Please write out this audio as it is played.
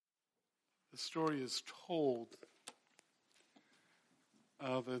The story is told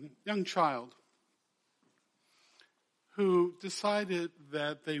of a young child who decided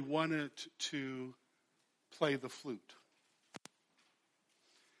that they wanted to play the flute.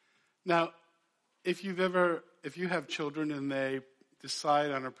 Now, if you have children and they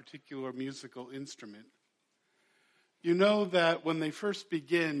decide on a particular musical instrument, you know that when they first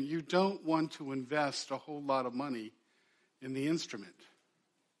begin, you don't want to invest a whole lot of money in the instrument.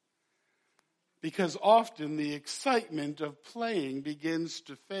 Because often the excitement of playing begins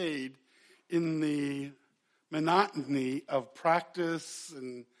to fade in the monotony of practice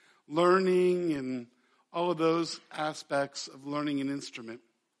and learning and all of those aspects of learning an instrument.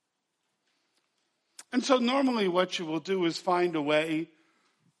 And so normally what you will do is find a way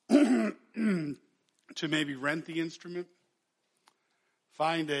to maybe rent the instrument,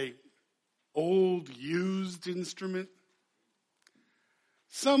 find a old used instrument,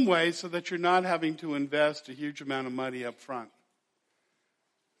 some way so that you're not having to invest a huge amount of money up front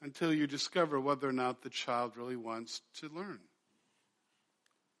until you discover whether or not the child really wants to learn.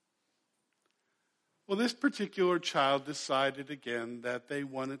 Well, this particular child decided again that they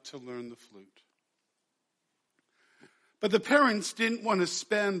wanted to learn the flute. But the parents didn't want to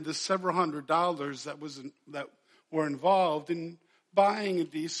spend the several $100s that were involved in buying a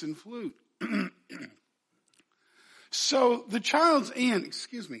decent flute. So the child's aunt,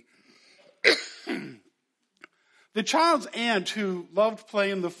 the child's aunt who loved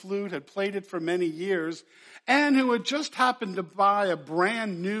playing the flute, had played it for many years, and who had just happened to buy a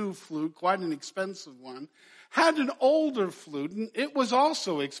brand new flute, quite an expensive one, had an older flute, and it was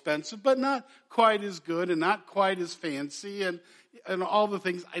also expensive, but not quite as good and not quite as fancy, and all the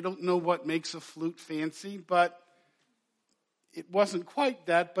things. I don't know what makes a flute fancy, but it wasn't quite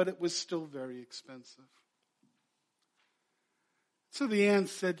that, but it was still very expensive. So the aunt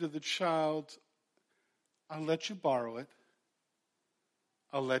said to the child, I'll let you borrow it.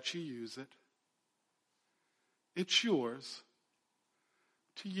 I'll let you use it. It's yours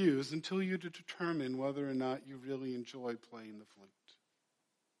to use until you determine whether or not you really enjoy playing the flute.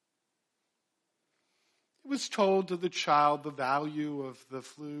 It was told to the child the value of the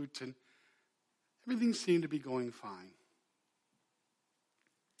flute, and everything seemed to be going fine.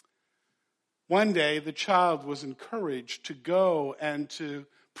 One day, the child was encouraged to go and to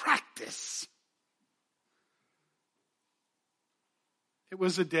practice. It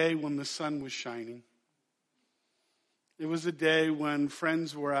was a day when the sun was shining. It was a day when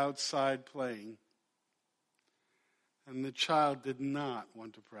friends were outside playing. And the child did not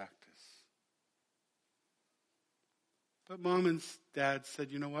want to practice. But mom and dad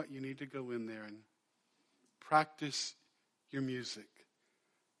said, you know what? You need to go in there and practice your music.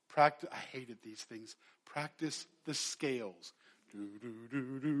 Practice. I hated these things. Practice the scales. Do, do,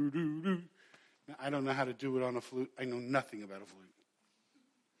 do, do, do, do. Now, I don't know how to do it on a flute. I know nothing about a flute.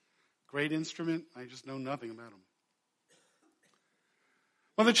 Great instrument. I just know nothing about them.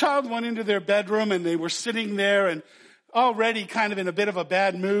 Well, the child went into their bedroom and they were sitting there and already kind of in a bit of a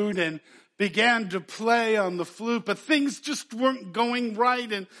bad mood and began to play on the flute, but things just weren't going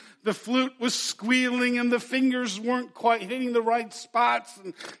right, and the flute was squealing and the fingers weren't quite hitting the right spots,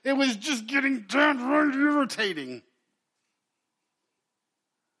 and it was just getting downright irritating.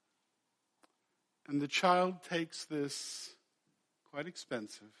 And the child takes this quite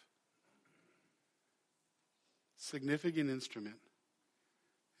expensive, significant instrument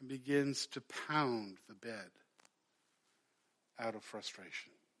and begins to pound the bed out of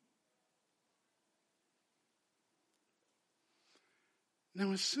frustration.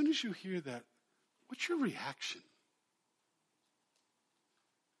 Now, as soon as you hear that, what's your reaction?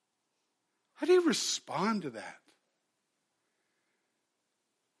 How do you respond to that?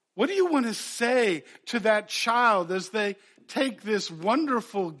 What do you want to say to that child as they take this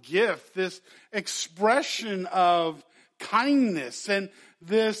wonderful gift, this expression of kindness and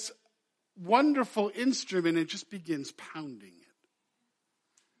this wonderful instrument, and just begins pounding it?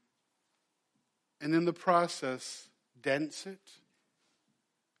 And in the process, dents it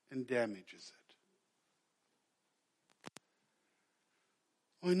and damages it.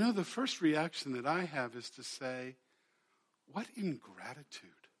 Well, I know the first reaction that I have is to say, what ingratitude.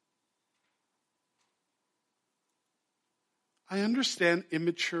 I understand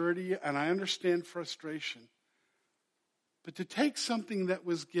immaturity and I understand frustration. But to take something that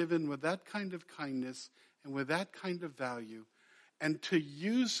was given with that kind of kindness and with that kind of value and to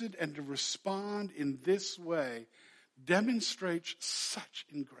use it and to respond in this way demonstrates such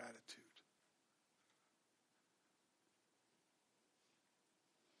ingratitude.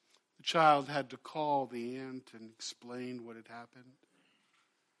 The child had to call the aunt and explain what had happened.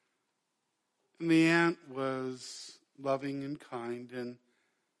 And the aunt was loving and kind and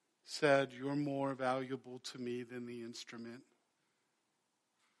said, "You're more valuable to me than the instrument,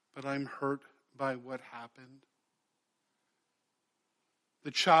 but I'm hurt by what happened."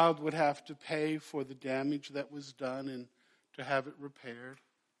 The child would have to pay for the damage that was done and to have it repaired.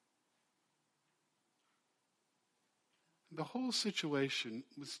 The whole situation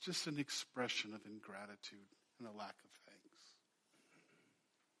was just an expression of ingratitude and a lack of thanks.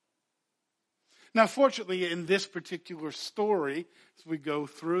 Now, fortunately, in this particular story, as we go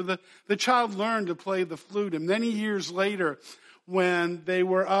through, the child learned to play the flute. And many years later, when they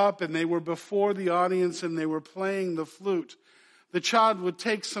were up and they were before the audience and they were playing the flute, the child would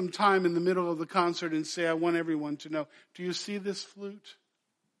take some time in the middle of the concert and say, "I want everyone to know, do you see this flute?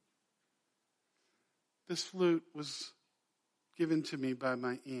 This flute was given to me by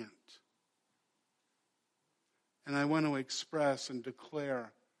my aunt. And I want to express and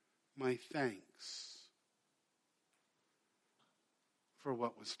declare my thanks for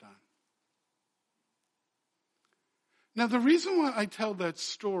what was done." Now, the reason why I tell that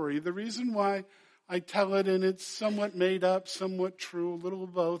story, the reason why I tell it, and it's somewhat made up, somewhat true, a little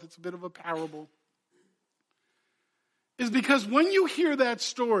of both, it's a bit of a parable, is because when you hear that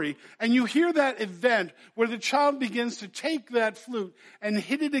story and you hear that event where the child begins to take that flute and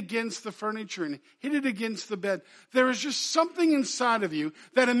hit it against the furniture and hit it against the bed, there is just something inside of you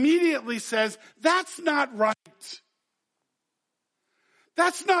that immediately says, "That's not right.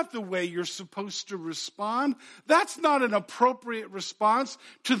 That's not the way you're supposed to respond. That's not an appropriate response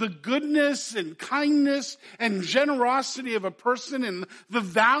to the goodness and kindness and generosity of a person and the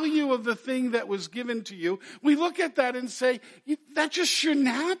value of the thing that was given to you." We look at that and say, that just shouldn't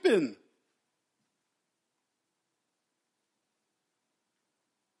happen.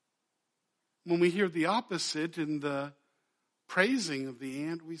 When we hear the opposite in the praising of the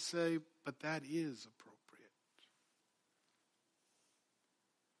aunt, we say, but that is appropriate.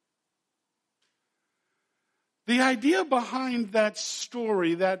 The idea behind that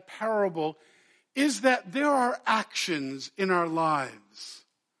story, that parable, is that there are actions in our lives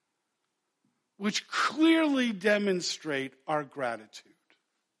which clearly demonstrate our gratitude.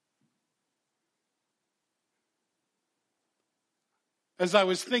 As I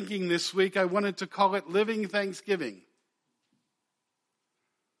was thinking this week, I wanted to call it living Thanksgiving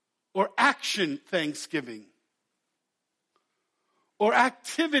or action Thanksgiving or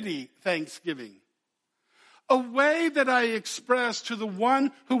activity Thanksgiving. A way that I express to the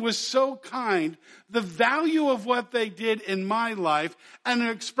one who was so kind the value of what they did in my life and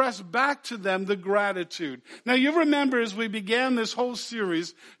express back to them the gratitude. Now, you remember as we began this whole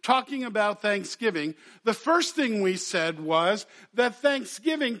series talking about Thanksgiving, the first thing we said was that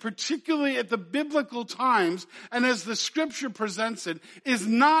Thanksgiving, particularly at the biblical times and as the scripture presents it, is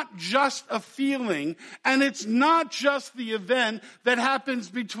not just a feeling and it's not just the event that happens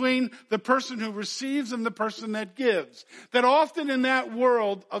between the person who receives and the person that gives. That often in that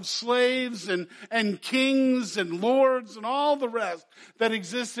world of slaves and kings and lords and all the rest that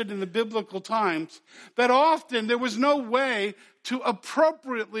existed in the biblical times, that often there was no way to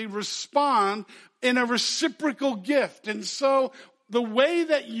appropriately respond in a reciprocal gift. And so the way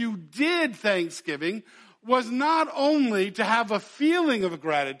that you did Thanksgiving was not only to have a feeling of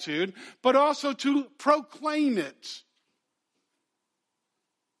gratitude, but also to proclaim it.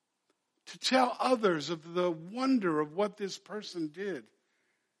 To tell others of the wonder of what this person did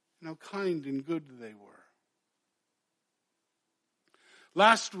and how kind and good they were.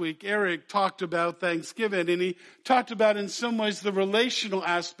 Last week, Eric talked about Thanksgiving, and he talked about in some ways the relational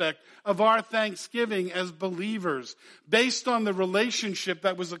aspect of our Thanksgiving as believers, based on the relationship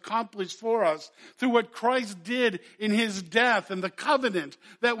that was accomplished for us through what Christ did in his death and the covenant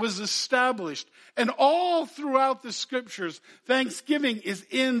that was established. And all throughout the scriptures, Thanksgiving is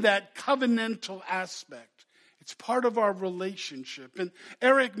in that covenantal aspect. It's part of our relationship. And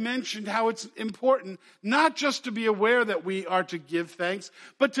Eric mentioned how it's important not just to be aware that we are to give thanks,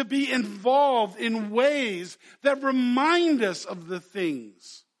 but to be involved in ways that remind us of the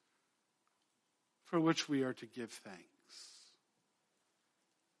things for which we are to give thanks.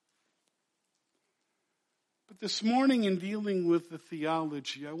 But this morning, in dealing with the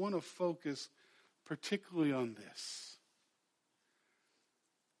theology, I want to focus particularly on this.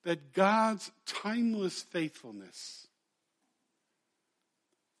 That God's timeless faithfulness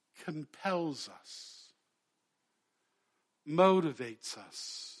compels us, motivates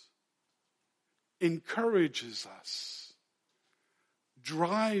us, encourages us,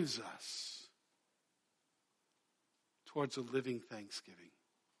 drives us towards a living Thanksgiving.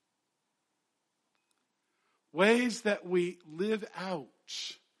 Ways that we live out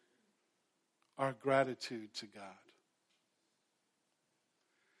our gratitude to God.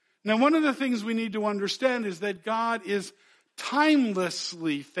 Now, one of the things we need to understand is that God is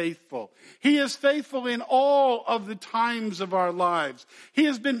timelessly faithful. He is faithful in all of the times of our lives. He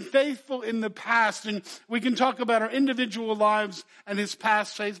has been faithful in the past, and we can talk about our individual lives and his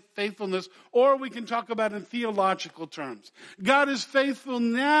past faithfulness, or we can talk about in theological terms. God is faithful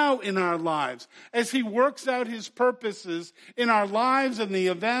now in our lives as he works out his purposes in our lives and the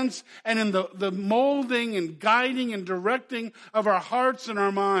events and in the molding and guiding and directing of our hearts and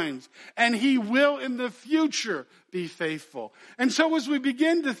our minds. And he will in the future be faithful. And so as we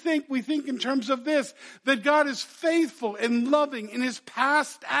begin to think, we think in terms of this, that God is faithful and loving in his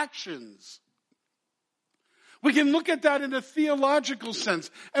past actions. We can look at that in a theological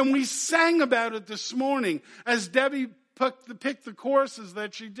sense. And we sang about it this morning as Debbie picked the courses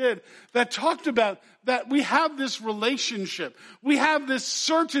that she did that talked about that we have this relationship. We have this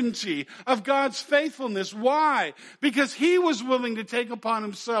certainty of God's faithfulness. Why? Because he was willing to take upon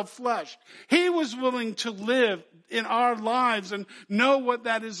himself flesh. He was willing to live in our lives and know what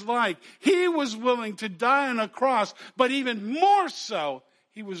that is like. He was willing to die on a cross, but even more so,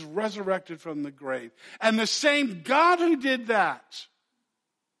 he was resurrected from the grave. And the same God who did that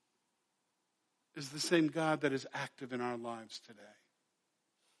is the same God that is active in our lives today.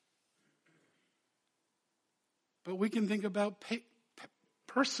 But we can think about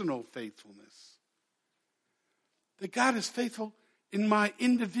personal faithfulness. That God is faithful in my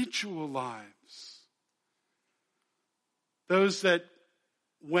individual lives. Those that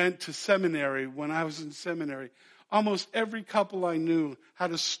went to seminary, when I was in seminary, almost every couple I knew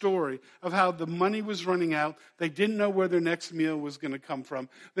had a story of how the money was running out. They didn't know where their next meal was going to come from.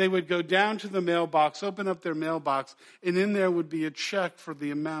 They would go down to the mailbox, open up their mailbox, and in there would be a check for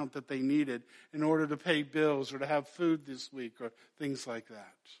the amount that they needed in order to pay bills or to have food this week or things like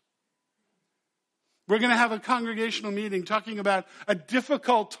that. We're going to have a congregational meeting talking about a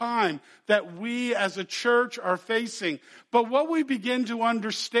difficult time that we as a church are facing. But what we begin to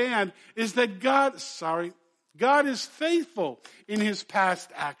understand is that God is faithful in his past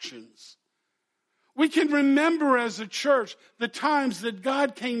actions. We can remember as a church the times that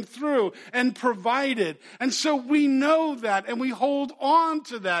God came through and provided. And so we know that and we hold on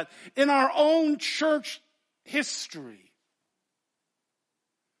to that in our own church history.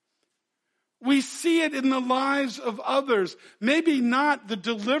 We see it in the lives of others. Maybe not the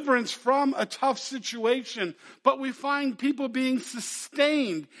deliverance from a tough situation, but we find people being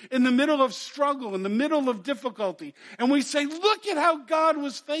sustained in the middle of struggle, in the middle of difficulty. And we say, look at how God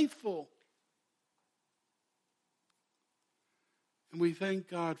was faithful. And we thank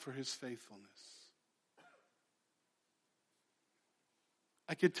God for his faithfulness.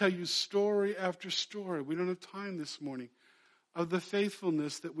 I could tell you story after story. We don't have time this morning. Of the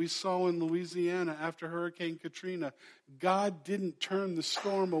faithfulness that we saw in Louisiana after Hurricane Katrina. God didn't turn the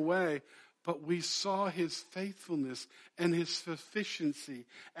storm away, but we saw his faithfulness and his sufficiency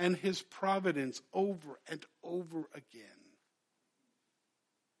and his providence over and over again.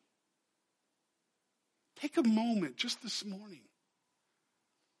 Take a moment just this morning.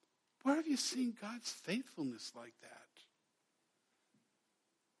 Where have you seen God's faithfulness like that?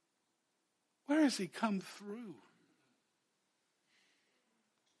 Where has he come through?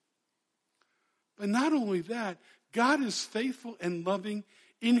 But not only that, God is faithful and loving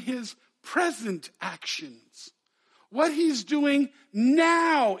in his present actions. What he's doing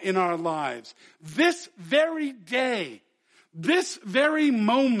now in our lives, this very day, this very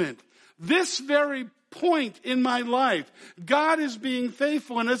moment, this very point in my life, God is being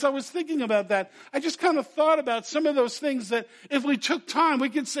faithful. And as I was thinking about that, I just kind of thought about some of those things that if we took time, we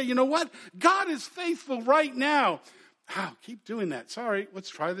could say, you know what? God is faithful right now. Keep doing that. Sorry,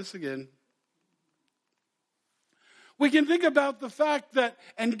 let's try this again. We can think about the fact that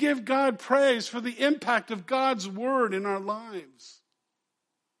and give God praise for the impact of God's word in our lives.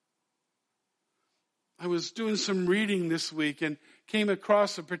 I was doing some reading this week and came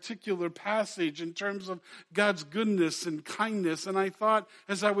across a particular passage in terms of God's goodness and kindness. And I thought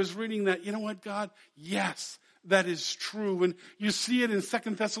as I was reading that, you know what, God? Yes, that is true. And you see it in 2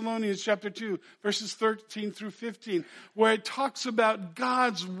 Thessalonians chapter 2, verses 13 through 15, where it talks about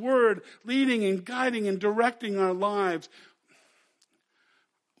God's word leading and guiding and directing our lives.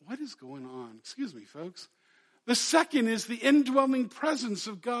 What is going on? Excuse me, folks. The second is the indwelling presence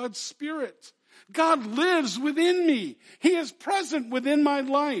of God's Spirit. God lives within me. He is present within my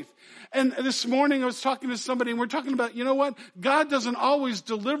life. And this morning I was talking to somebody and we're talking about, you know what? God doesn't always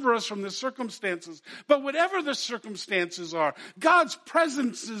deliver us from the circumstances. But whatever the circumstances are, God's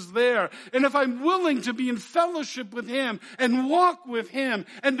presence is there. And if I'm willing to be in fellowship with Him and walk with Him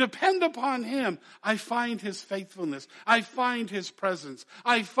and depend upon Him, I find His faithfulness. I find His presence.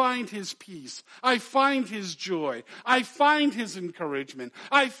 I find His peace. I find His joy. I find His encouragement.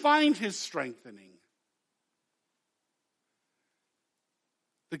 I find His strengthening.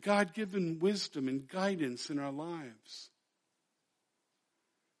 The God-given wisdom and guidance in our lives.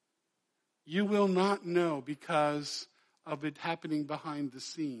 You will not know because of it happening behind the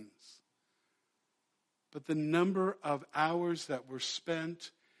scenes. But the number of hours that were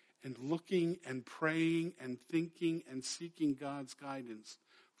spent in looking and praying and thinking and seeking God's guidance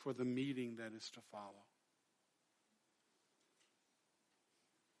for the meeting that is to follow.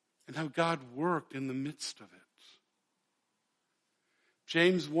 And how God worked in the midst of it.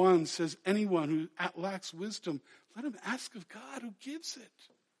 James 1 says, anyone who lacks wisdom, let him ask of God who gives it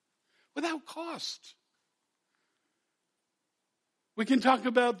without cost. We can talk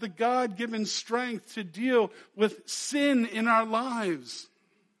about the God-given strength to deal with sin in our lives.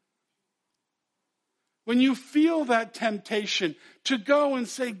 When you feel that temptation to go and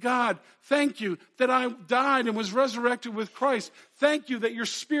say, God, thank you that I died and was resurrected with Christ. Thank you that your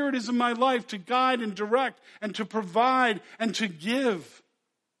Spirit is in my life to guide and direct and to provide and to give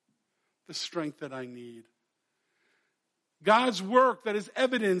the strength that I need. God's work that is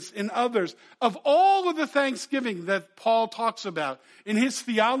evidence in others. Of all of the thanksgiving that Paul talks about in his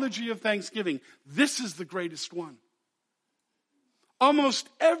theology of thanksgiving, this is the greatest one. Almost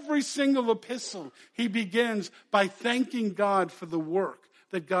every single epistle, he begins by thanking God for the work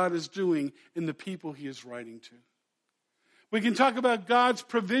that God is doing in the people he is writing to. We can talk about God's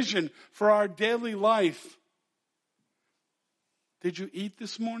provision for our daily life. Did you eat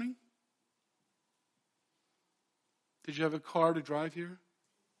this morning? Did you have a car to drive here?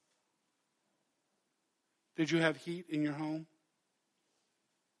 Did you have heat in your home?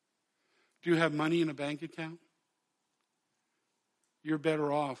 Do you have money in a bank account? You're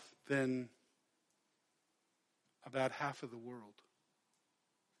better off than about half of the world.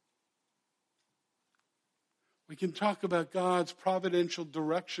 We can talk about God's providential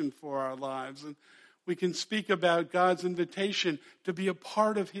direction for our lives, and we can speak about God's invitation to be a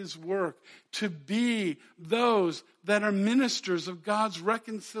part of His work, to be those that are ministers of God's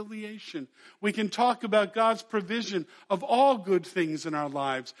reconciliation. We can talk about God's provision of all good things in our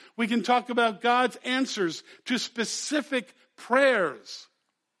lives. We can talk about God's answers to specific prayers.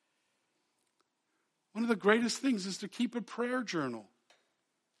 One of the greatest things is to keep a prayer journal.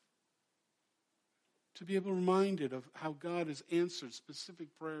 To be able to be reminded of how God has answered specific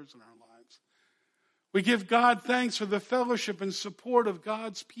prayers in our lives. We give God thanks for the fellowship and support of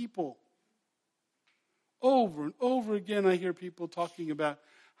God's people. Over and over again, I hear people talking about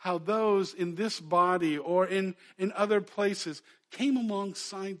how those in this body or in other places came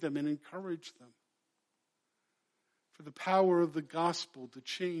alongside them and encouraged them. For the power of the gospel to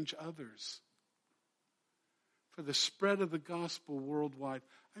change others. For the spread of the gospel worldwide.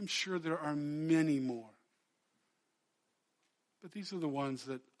 I'm sure there are many more. But these are the ones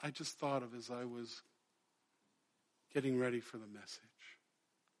that I just thought of as I was getting ready for the message.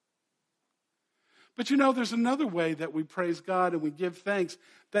 But you know, there's another way that we praise God and we give thanks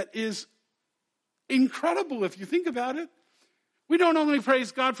that is incredible if you think about it. We don't only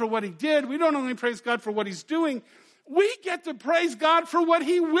praise God for what He did. We don't only praise God for what He's doing. We get to praise God for what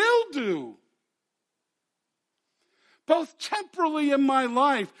He will do. Both temporally in my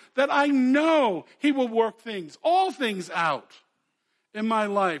life, that I know He will work things, all things out in my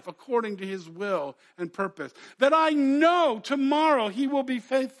life according to His will and purpose. That I know tomorrow He will be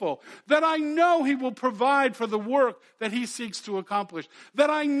faithful. That I know He will provide for the work that He seeks to accomplish. That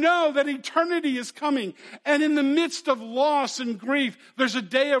I know that eternity is coming, and in the midst of loss and grief, there's a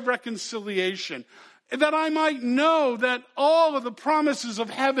day of reconciliation. That I might know that all of the promises of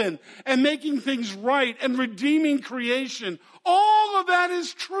heaven and making things right and redeeming creation, all of that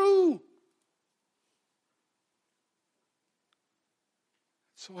is true.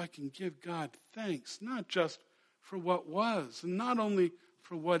 So I can give God thanks, not just for what was, and not only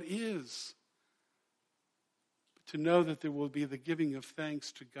for what is, but to know that there will be the giving of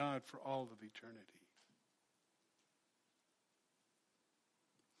thanks to God for all of eternity.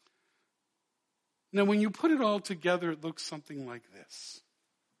 Now, when you put it all together, it looks something like this.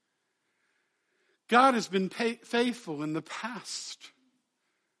 God has been faithful in the past,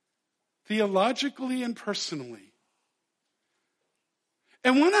 theologically and personally.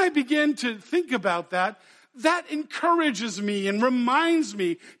 And when I begin to think about that, that encourages me and reminds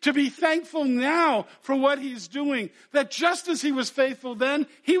me to be thankful now for what he's doing. That just as he was faithful then,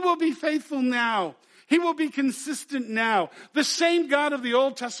 he will be faithful now. He will be consistent now. The same God of the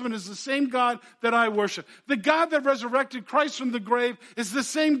Old Testament is the same God that I worship. The God that resurrected Christ from the grave is the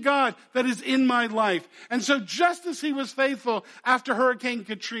same God that is in my life. And so just as he was faithful after Hurricane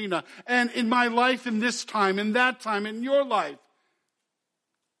Katrina, and in my life in this time, in that time, in your life,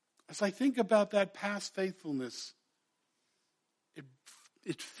 as I think about that past faithfulness,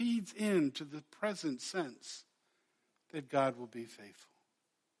 it feeds into the present sense that God will be faithful.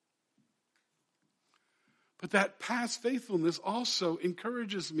 But that past faithfulness also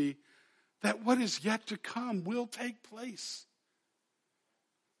encourages me that what is yet to come will take place.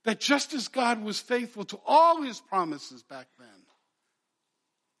 That just as God was faithful to all his promises back then,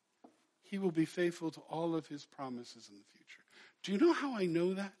 he will be faithful to all of his promises in the future. Do you know how I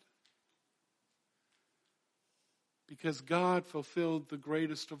know that? Because God fulfilled the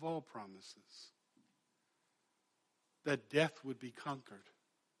greatest of all promises. That death would be conquered.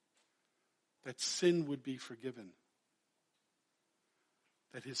 That sin would be forgiven.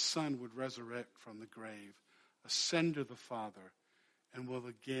 That his Son would resurrect from the grave, ascend to the Father, and will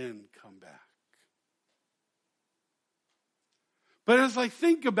again come back. But as I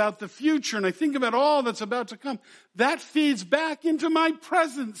think about the future and I think about all that's about to come, that feeds back into my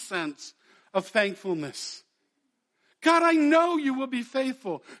present sense of thankfulness. God, I know you will be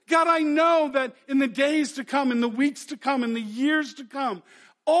faithful. God, I know that in the days to come, in the weeks to come, in the years to come,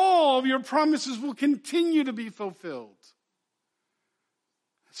 all of your promises will continue to be fulfilled.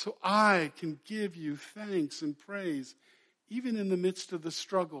 So I can give you thanks and praise even in the midst of the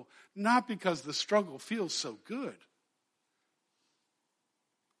struggle, not because the struggle feels so good.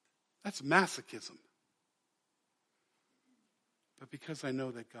 That's masochism. But because I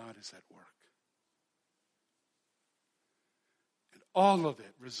know that God is at work. And all of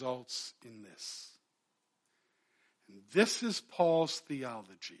it results in this. And this is Paul's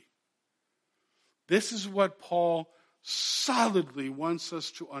theology. This is what Paul solidly wants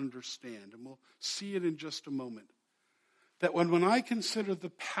us to understand. And we'll see it in just a moment. That when I consider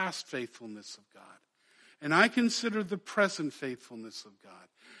the past faithfulness of God, and I consider the present faithfulness of God,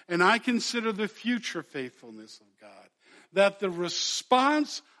 and I consider the future faithfulness of God, that the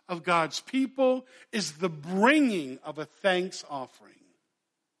response of God's people is the bringing of a thanks offering.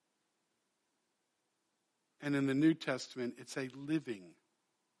 And in the New Testament, it's a living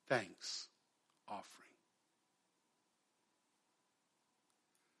thanks offering.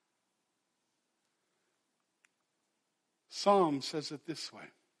 Psalm says it this way.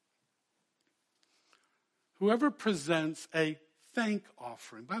 Whoever presents a thank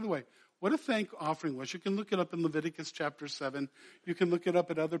offering. By the way, what a thank offering was, you can look it up in Leviticus chapter 7. You can look it up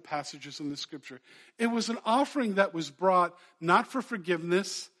at other passages in the scripture. It was an offering that was brought not for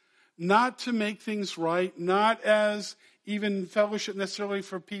forgiveness, not to make things right, not as even fellowship necessarily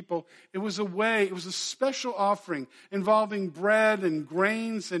for people. It was a special offering involving bread and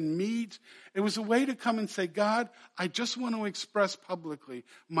grains and meat. It was a way to come and say, God, I just want to express publicly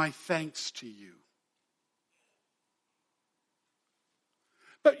my thanks to you.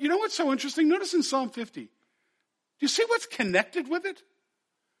 But you know what's so interesting? Notice in Psalm 50. Do you see what's connected with it?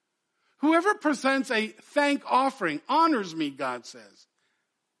 Whoever presents a thank offering honors me, God says.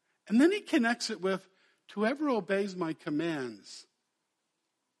 And then he connects it with, whoever obeys my commands,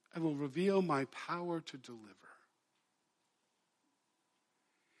 I will reveal my power to deliver.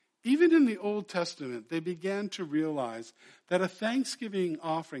 Even in the Old Testament, they began to realize that a thanksgiving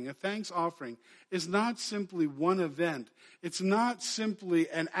offering, a thanks offering, is not simply one event. It's not simply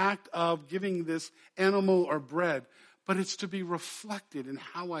an act of giving this animal or bread, but it's to be reflected in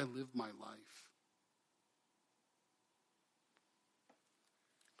how I live my life.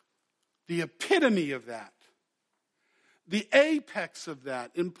 The epitome of that, the apex of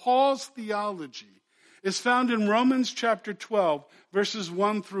that in Paul's theology is found in Romans chapter 12, verses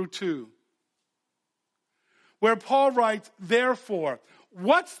 1 through 2, where Paul writes, therefore.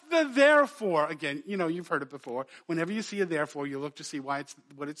 What's the therefore? Again, you know, you've heard it before. Whenever you see a therefore, you look to see what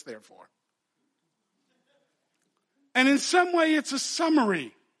it's there for. And in some way, it's a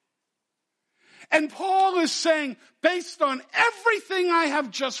summary. And Paul is saying, based on everything I have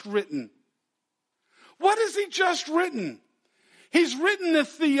just written, what has he just written? He's written the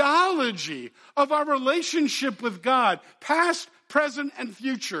theology of our relationship with God, past, present, and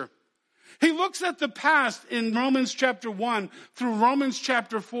future. He looks at the past in Romans chapter 1 through Romans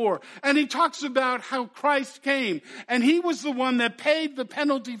chapter 4, and he talks about how Christ came, and he was the one that paid the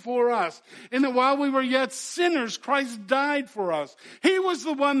penalty for us, and that while we were yet sinners, Christ died for us. He was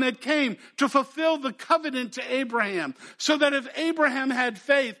the one that came to fulfill the covenant to Abraham, so that if Abraham had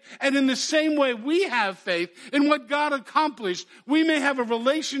faith, and in the same way we have faith in what God accomplished, we may have a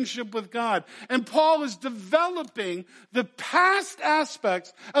relationship with God. And Paul is developing the past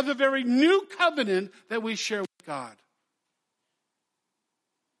aspects of the very new covenant that we share with God.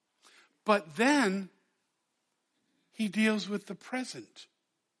 But then he deals with the present.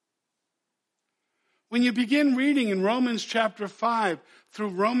 When you begin reading in Romans chapter 5 through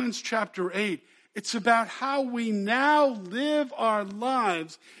Romans chapter 8, it's about how we now live our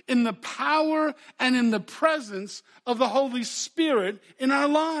lives in the power and in the presence of the Holy Spirit in our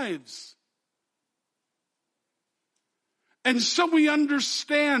lives. And so we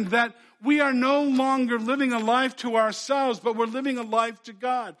understand that we are no longer living a life to ourselves, but we're living a life to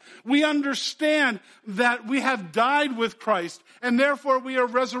God. We understand that we have died with Christ, and therefore we are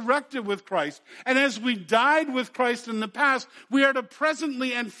resurrected with Christ. And as we died with Christ in the past, we are to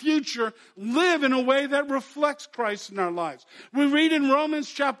presently and future live in a way that reflects Christ in our lives. We read in Romans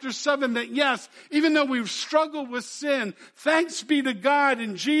chapter 7 that yes, even though we've struggled with sin, thanks be to God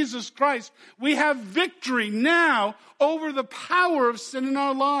in Jesus Christ, we have victory now over the power of sin in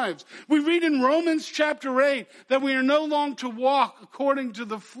our lives. We read in Romans chapter 8 that we are no longer to walk according to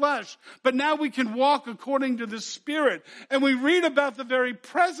the flesh, but now we can walk according to the Spirit. And we read about the very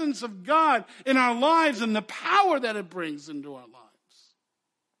presence of God in our lives and the power that it brings into our lives.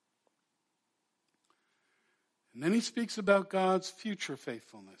 And then he speaks about God's future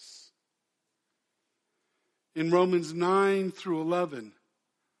faithfulness. In Romans 9 through 11,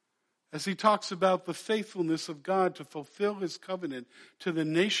 as he talks about the faithfulness of God to fulfill his covenant to the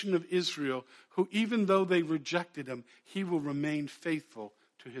nation of Israel, who even though they rejected him, he will remain faithful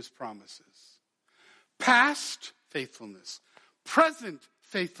to his promises. Past faithfulness, present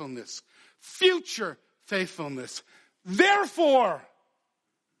faithfulness, future faithfulness. Therefore,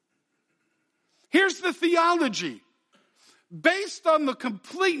 here's the theology. Based on the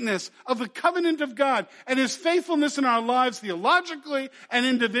completeness of the covenant of God and his faithfulness in our lives theologically and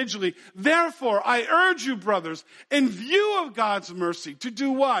individually. Therefore, I urge you, brothers, in view of God's mercy, to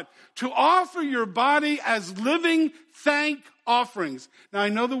do what? To offer your body as living thank offerings. Now, I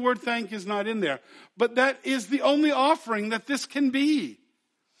know the word thank is not in there, but that is the only offering that this can be.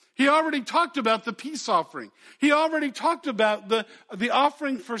 He already talked about the peace offering. He already talked about the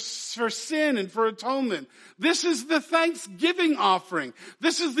offering for sin and for atonement. This is the thanksgiving offering.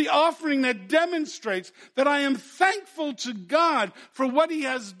 This is the offering that demonstrates that I am thankful to God for what he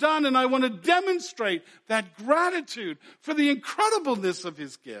has done, and I want to demonstrate that gratitude for the incredibleness of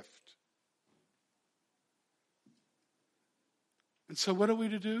his gift. And so what are we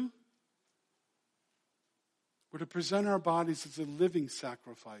to do? We're to present our bodies as a living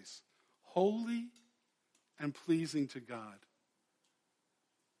sacrifice, holy and pleasing to God.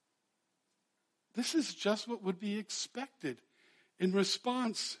 This is just what would be expected in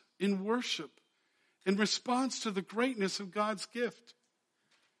response, in worship, in response to the greatness of God's gift.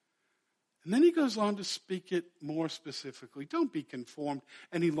 And then he goes on to speak it more specifically. Don't be conformed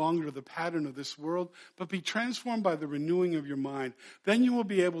any longer to the pattern of this world, but be transformed by the renewing of your mind. Then you will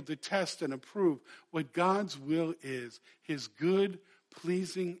be able to test and approve what God's will is, his good,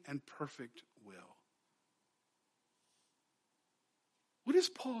 pleasing, and perfect will. What is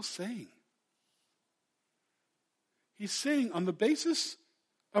Paul saying? He's saying on the basis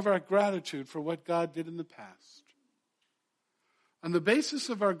of our gratitude for what God did in the past, on the basis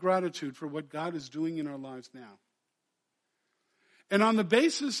of our gratitude for what God is doing in our lives now, and on the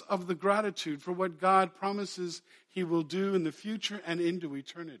basis of the gratitude for what God promises he will do in the future and into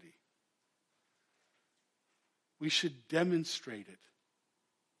eternity, we should demonstrate it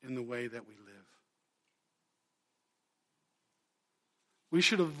in the way that we live. We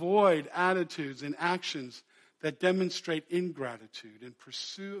should avoid attitudes and actions that demonstrate ingratitude and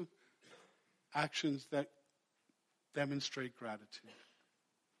pursue actions that demonstrate gratitude.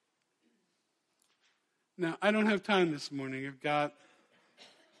 Now, I don't have time this morning. I've got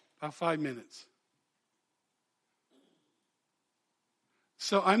about 5 minutes.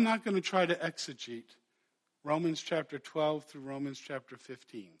 So I'm not going to try to exegete Romans chapter 12 through Romans chapter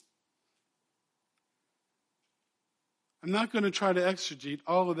 15. I'm not going to try to exegete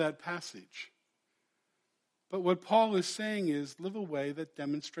all of that passage. But what Paul is saying is live a way that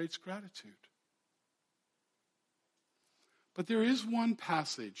demonstrates gratitude. But there is one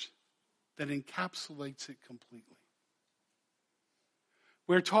passage that encapsulates it completely,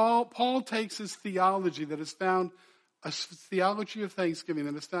 where Paul takes his theology that is found, a theology of thanksgiving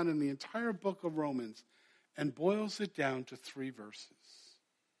that is found in the entire book of Romans, and boils it down to 3 verses.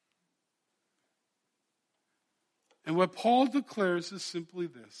 And what Paul declares is simply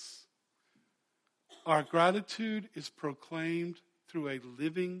this: our gratitude is proclaimed through a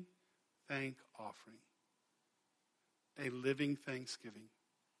living thank offering, a living thanksgiving.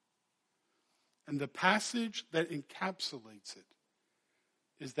 And the passage that encapsulates it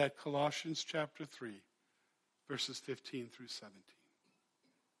is that Colossians chapter 3, verses 15 through 17.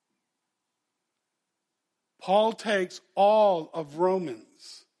 Paul takes all of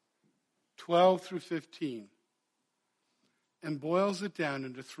Romans 12 through 15 and boils it down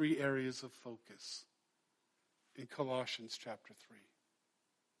into 3 areas of focus in Colossians chapter 3.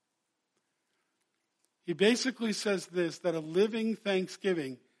 He basically says this, that a living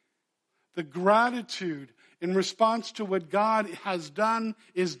thanksgiving, the gratitude in response to what God has done,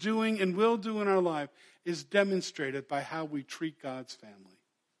 is doing, and will do in our life, is demonstrated by how we treat God's family.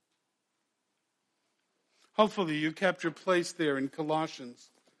 Hopefully you kept your place there in Colossians.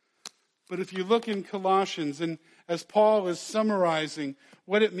 But if you look in Colossians, and as Paul is summarizing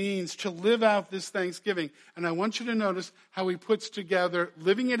what it means to live out this thanksgiving, and I want you to notice how he puts together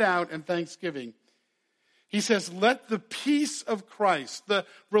living it out and thanksgiving. He says, let the peace of Christ, the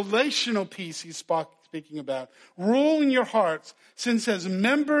relational peace he's speaking about, rule in your hearts, since as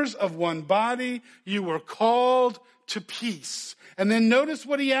members of one body, you were called to peace. And then notice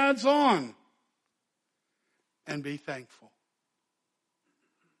what he adds on. And be thankful.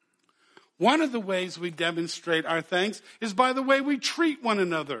 One of the ways we demonstrate our thanks is by the way we treat one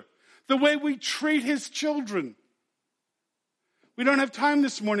another, the way we treat his children. We don't have time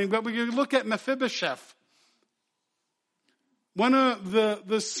this morning, but we can look at Mephibosheth, one of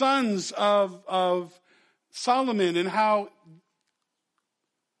the sons of Solomon, and how,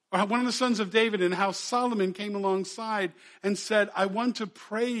 or one of the sons of David, and how Solomon came alongside and said, I want to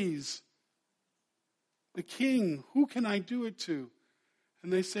praise the king. Who can I do it to?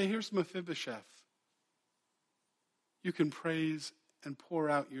 And they say, here's Mephibosheth. You can praise and pour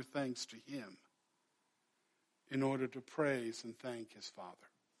out your thanks to him in order to praise and thank his father.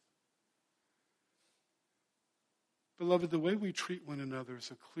 Beloved, the way we treat one another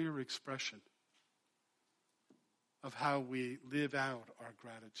is a clear expression of how we live out our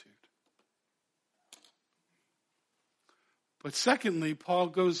gratitude. But secondly, Paul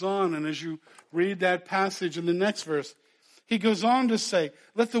goes on, and as you read that passage in the next verse, he goes on to say,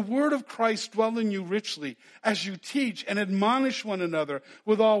 let the word of Christ dwell in you richly as you teach and admonish one another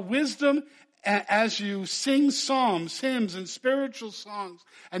with all wisdom as you sing psalms, hymns, and spiritual songs.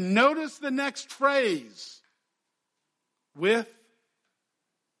 And notice the next phrase, with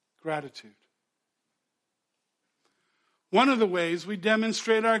gratitude. One of the ways we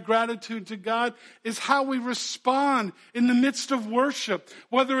demonstrate our gratitude to God is how we respond in the midst of worship,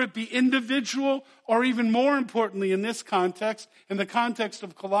 whether it be individual or even more importantly in this context, in the context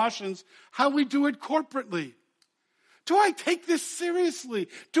of Colossians, how we do it corporately. Do I take this seriously?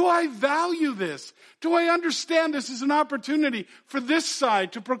 Do I value this? Do I understand this as an opportunity for this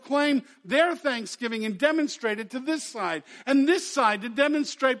side to proclaim their thanksgiving and demonstrate it to this side? And this side to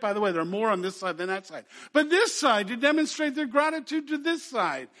demonstrate, by the way, there are more on this side than that side, but this side to demonstrate their gratitude to this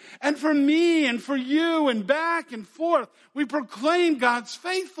side. And for me and for you and back and forth, we proclaim God's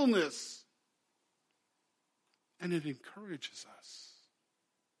faithfulness. And it encourages us.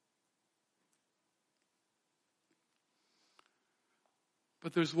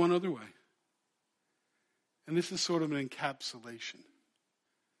 But there's one other way. And this is sort of an encapsulation.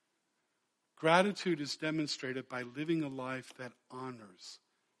 Gratitude is demonstrated by living a life that honors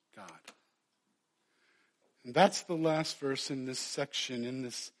God. And that's the last verse in this section, in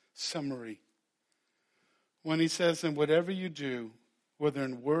this summary. When he says, and whatever you do, whether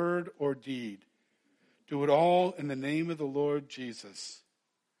in word or deed, do it all in the name of the Lord Jesus.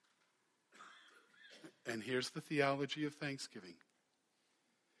 And here's the theology of thanksgiving.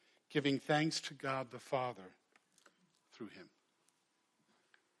 Giving thanks to God the Father through him.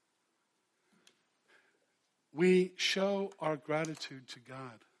 We show our gratitude to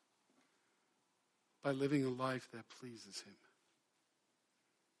God by living a life that pleases him.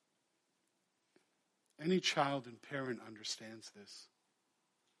 Any child and parent understands this.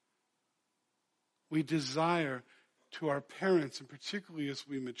 We desire to our parents, and particularly as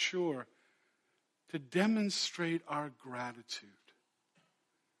we mature, to demonstrate our gratitude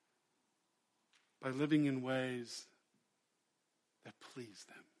by living in ways that please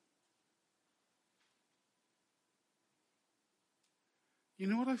them. You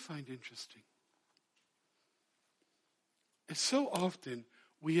know what I find interesting? It's so often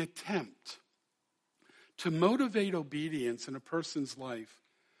we attempt to motivate obedience in a person's life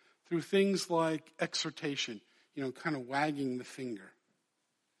through things like exhortation, kind of wagging the finger.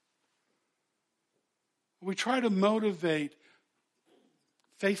 We try to motivate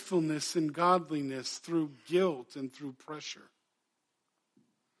faithfulness and godliness through guilt and through pressure.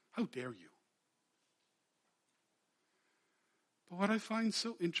 How dare you? But what I find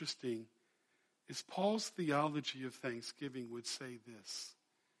so interesting is Paul's theology of thanksgiving would say this: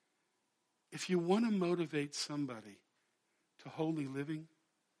 if you want to motivate somebody to holy living,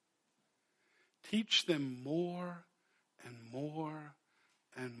 teach them more and more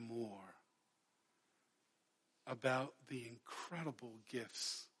and more about the incredible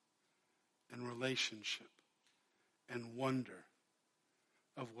gifts and relationship and wonder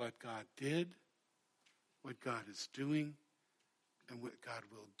of what God did, what God is doing, and what God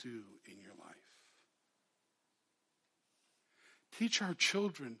will do in your life. Teach our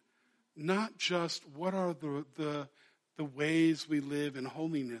children not just what are the ways we live in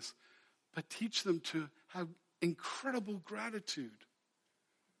holiness, but teach them to have incredible gratitude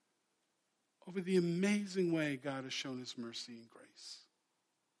over the amazing way God has shown his mercy and grace.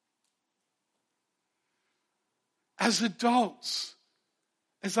 As adults,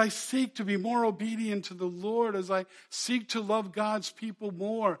 as I seek to be more obedient to the Lord, as I seek to love God's people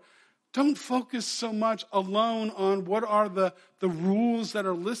more, don't focus so much alone on what are the rules that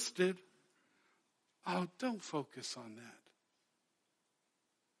are listed. Oh, don't focus on that.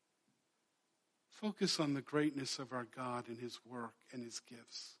 Focus on the greatness of our God and his work and his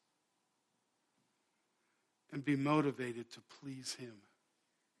gifts. And be motivated to please him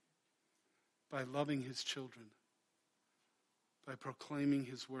by loving his children, by proclaiming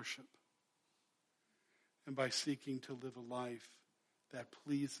his worship, and by seeking to live a life that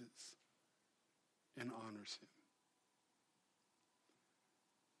pleases and honors him.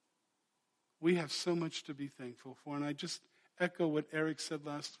 We have so much to be thankful for, and I just echo what Eric said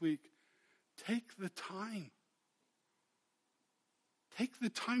last week. Take the time. Take the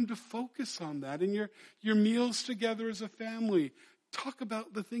time to focus on that. In your meals together as a family, talk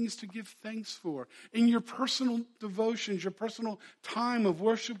about the things to give thanks for. In your personal devotions, your personal time of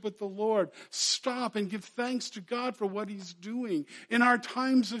worship with the Lord, stop and give thanks to God for what he's doing. In our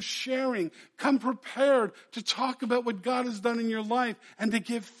times of sharing, come prepared to talk about what God has done in your life and to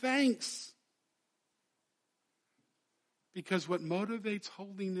give thanks. Because what motivates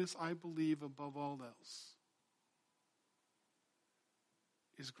holiness, I believe, above all else,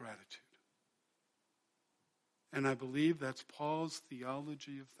 is gratitude. And I believe that's Paul's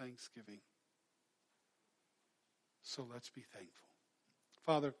theology of thanksgiving. So let's be thankful.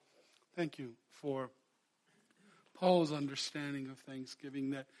 Father, thank you for Paul's understanding of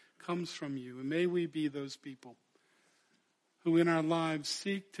thanksgiving that comes from you. And may we be those people who in our lives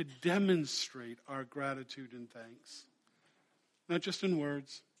seek to demonstrate our gratitude and thanks. Not just in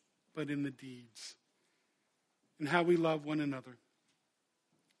words, but in the deeds. In how we love one another.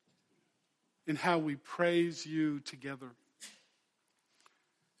 In how we praise you together.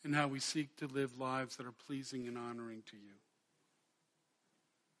 In how we seek to live lives that are pleasing and honoring to you.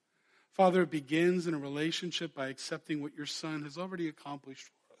 Father, it begins in a relationship by accepting what your Son has already accomplished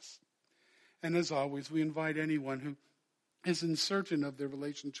for us. And as always, we invite anyone who is uncertain of their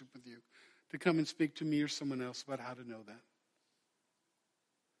relationship with you to come and speak to me or someone else about how to know that.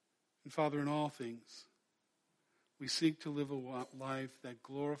 And Father, in all things, we seek to live a life that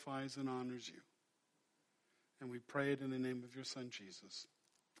glorifies and honors you. And we pray it in the name of your Son, Jesus.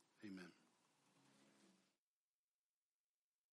 Amen.